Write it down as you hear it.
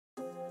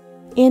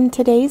In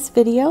today's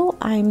video,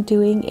 I'm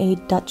doing a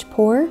Dutch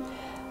pour.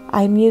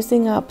 I'm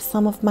using up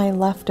some of my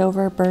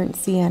leftover burnt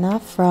sienna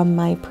from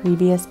my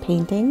previous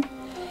painting,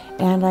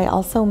 and I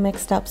also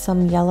mixed up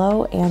some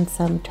yellow and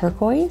some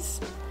turquoise.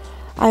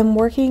 I'm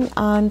working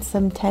on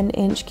some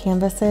 10-inch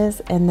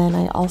canvases, and then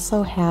I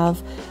also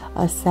have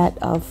a set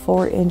of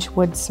 4-inch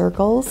wood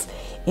circles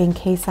in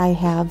case I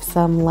have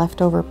some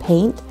leftover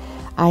paint.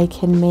 I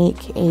can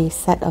make a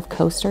set of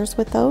coasters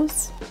with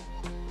those.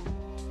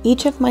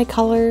 Each of my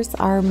colors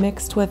are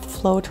mixed with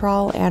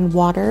Floetrol and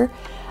water.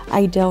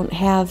 I don't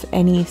have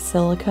any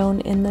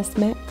silicone in this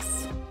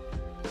mix.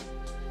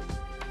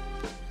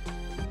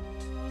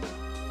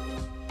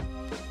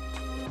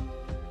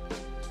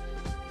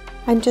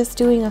 I'm just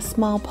doing a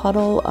small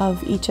puddle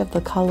of each of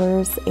the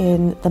colors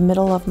in the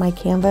middle of my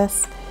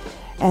canvas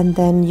and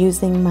then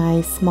using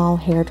my small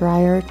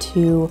hairdryer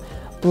to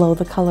blow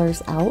the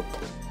colors out.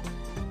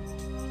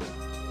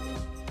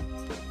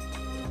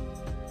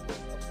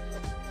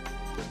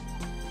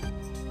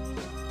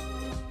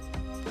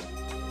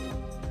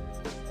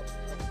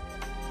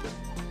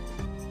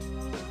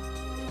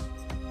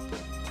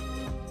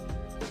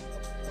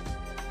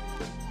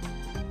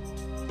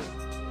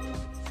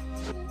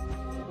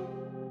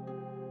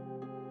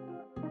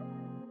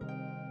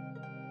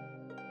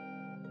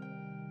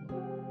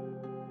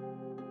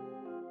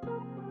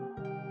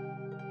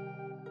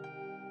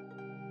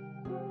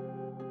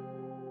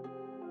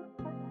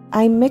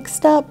 I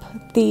mixed up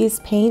these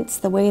paints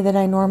the way that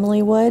I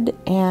normally would,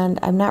 and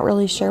I'm not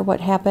really sure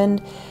what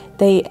happened.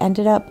 They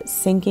ended up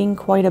sinking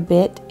quite a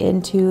bit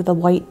into the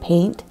white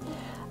paint.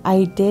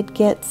 I did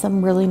get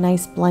some really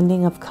nice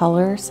blending of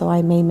color, so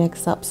I may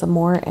mix up some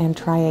more and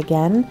try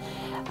again.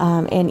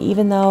 And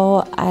even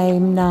though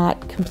I'm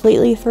not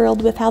completely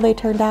thrilled with how they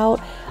turned out,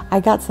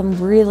 I got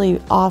some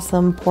really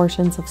awesome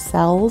portions of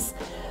cells,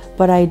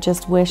 but I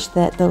just wish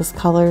that those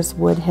colors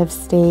would have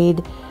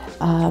stayed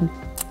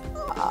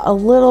a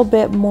little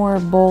bit more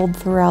bold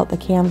throughout the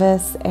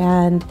canvas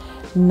and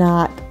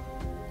not,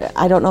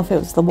 I don't know if it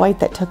was the white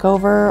that took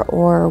over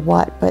or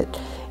what, but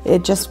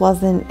it just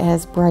wasn't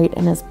as bright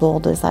and as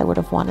bold as I would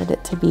have wanted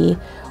it to be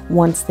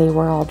once they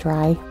were all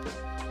dry.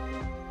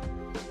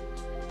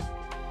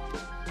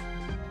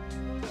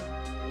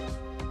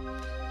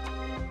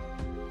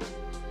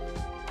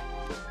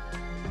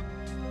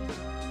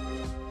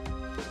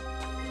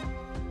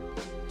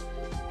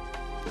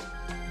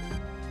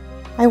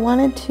 I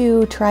wanted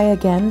to try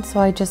again, so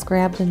I just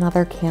grabbed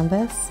another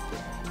canvas,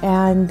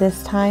 and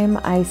this time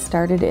I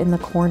started in the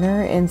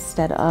corner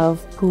instead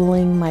of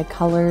pooling my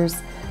colors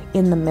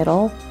in the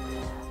middle.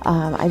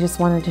 I just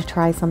wanted to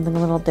try something a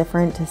little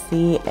different to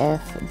see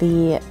if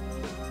the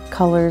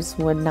colors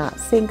would not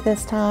sink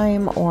this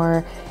time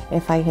or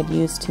if I had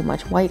used too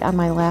much white on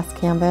my last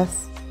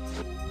canvas.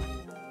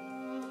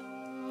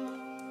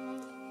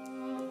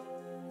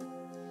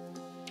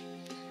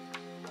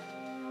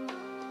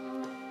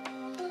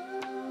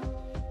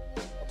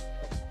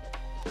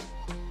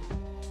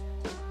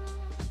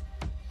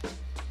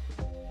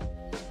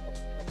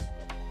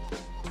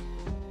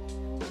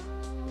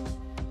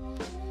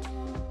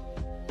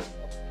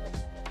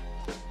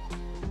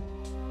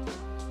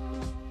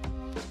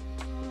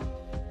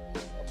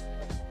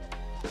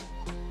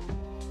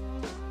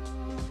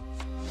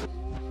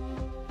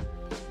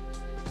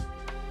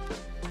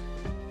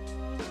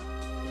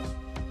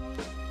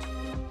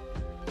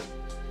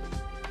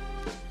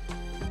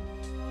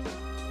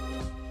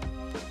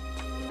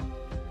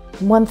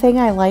 One thing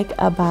I like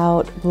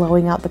about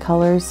blowing out the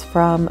colors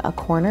from a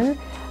corner,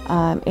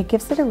 it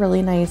gives it a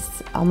really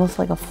nice, almost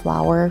like a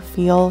flower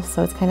feel,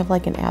 so it's kind of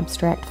like an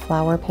abstract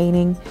flower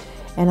painting,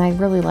 and I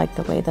really like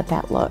the way that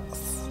that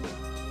looks.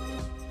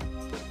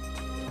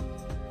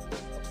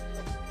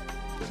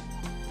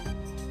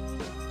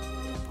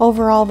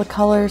 Overall, the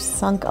colors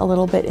sunk a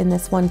little bit in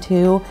this one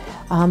too,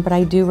 but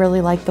I do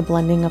really like the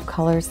blending of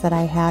colors that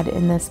I had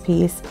in this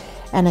piece,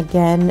 and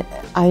again,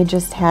 I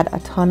just had a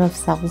ton of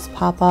cells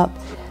pop up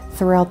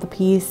throughout the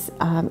piece,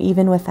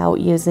 even without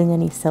using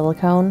any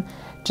silicone.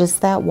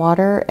 Just that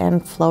water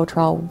and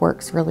Floetrol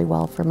works really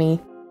well for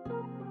me.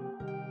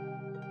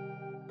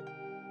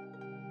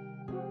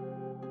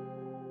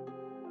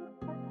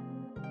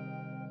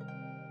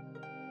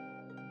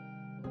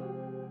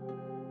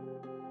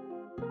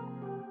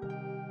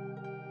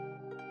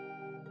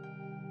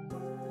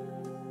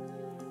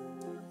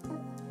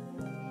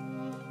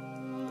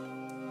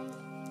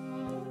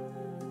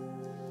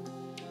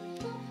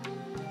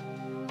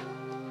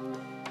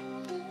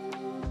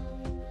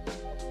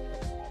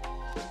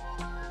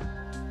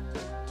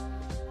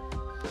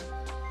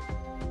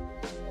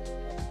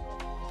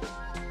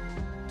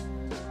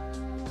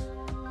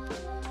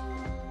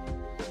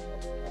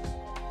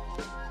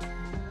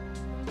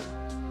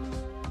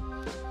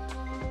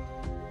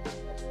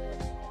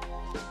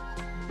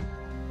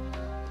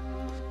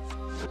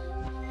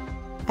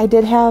 I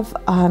did have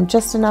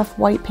just enough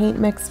white paint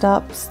mixed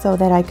up so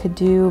that I could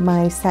do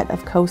my set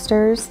of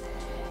coasters,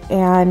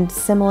 and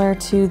similar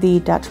to the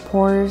Dutch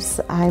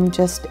pours, I'm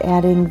just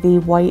adding the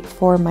white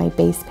for my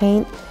base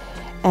paint,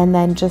 and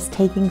then just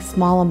taking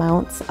small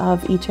amounts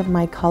of each of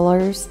my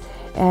colors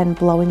and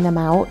blowing them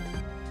out.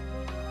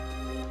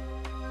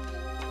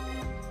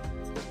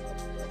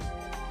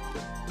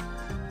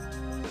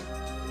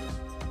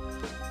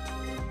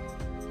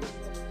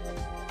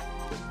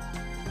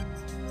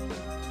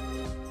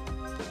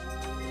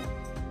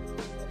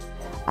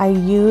 I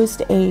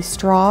used a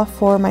straw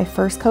for my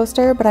first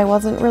coaster, but I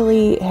wasn't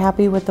really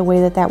happy with the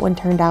way that that one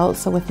turned out.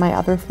 So with my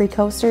other 3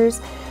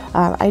 coasters,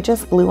 I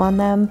just blew on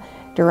them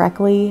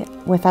directly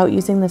without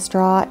using the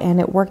straw, and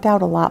it worked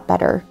out a lot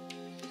better.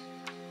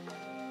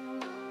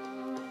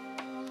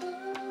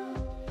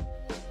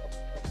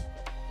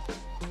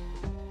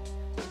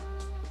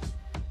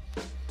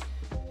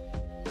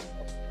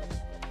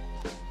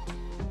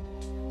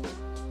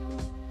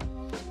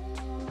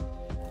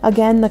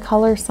 Again, the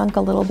color sunk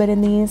a little bit in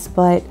these,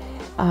 but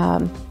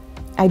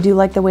I do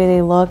like the way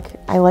they look.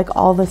 I like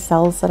all the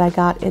cells that I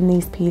got in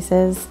these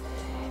pieces.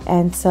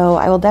 And so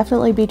I will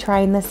definitely be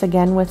trying this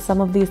again with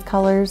some of these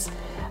colors.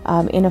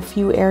 In a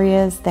few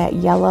areas, that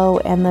yellow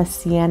and the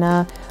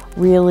sienna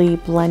really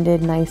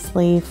blended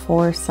nicely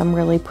for some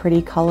really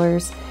pretty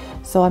colors.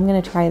 So I'm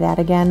gonna try that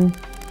again.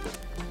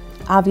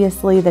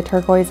 Obviously, the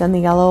turquoise and the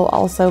yellow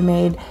also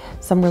made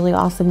some really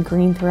awesome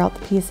green throughout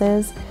the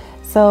pieces.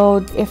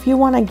 So if you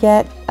want to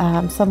get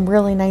some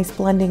really nice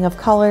blending of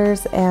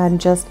colors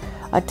and just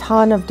a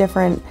ton of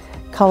different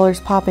colors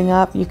popping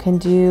up, you can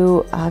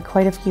do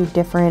quite a few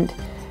different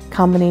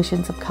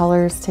combinations of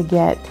colors to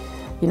get,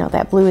 you know,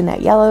 that blue and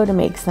that yellow to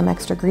make some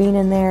extra green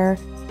in there,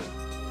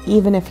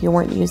 even if you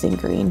weren't using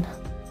green.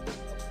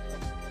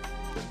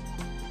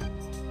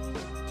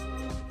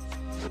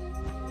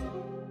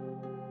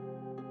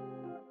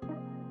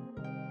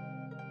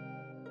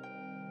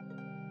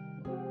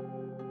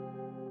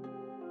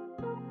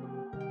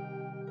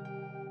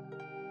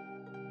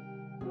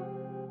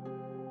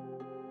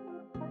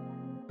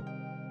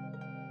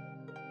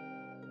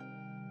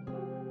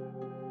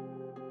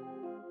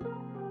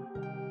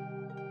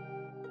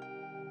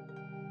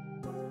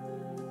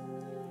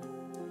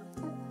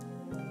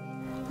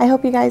 I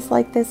hope you guys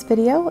like this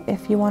video.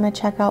 If you want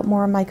to check out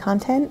more of my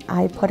content,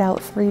 I put out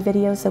 3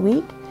 videos a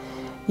week.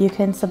 You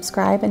can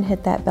subscribe and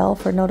hit that bell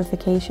for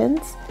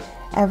notifications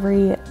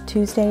every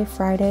Tuesday,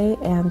 Friday,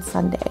 and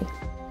Sunday.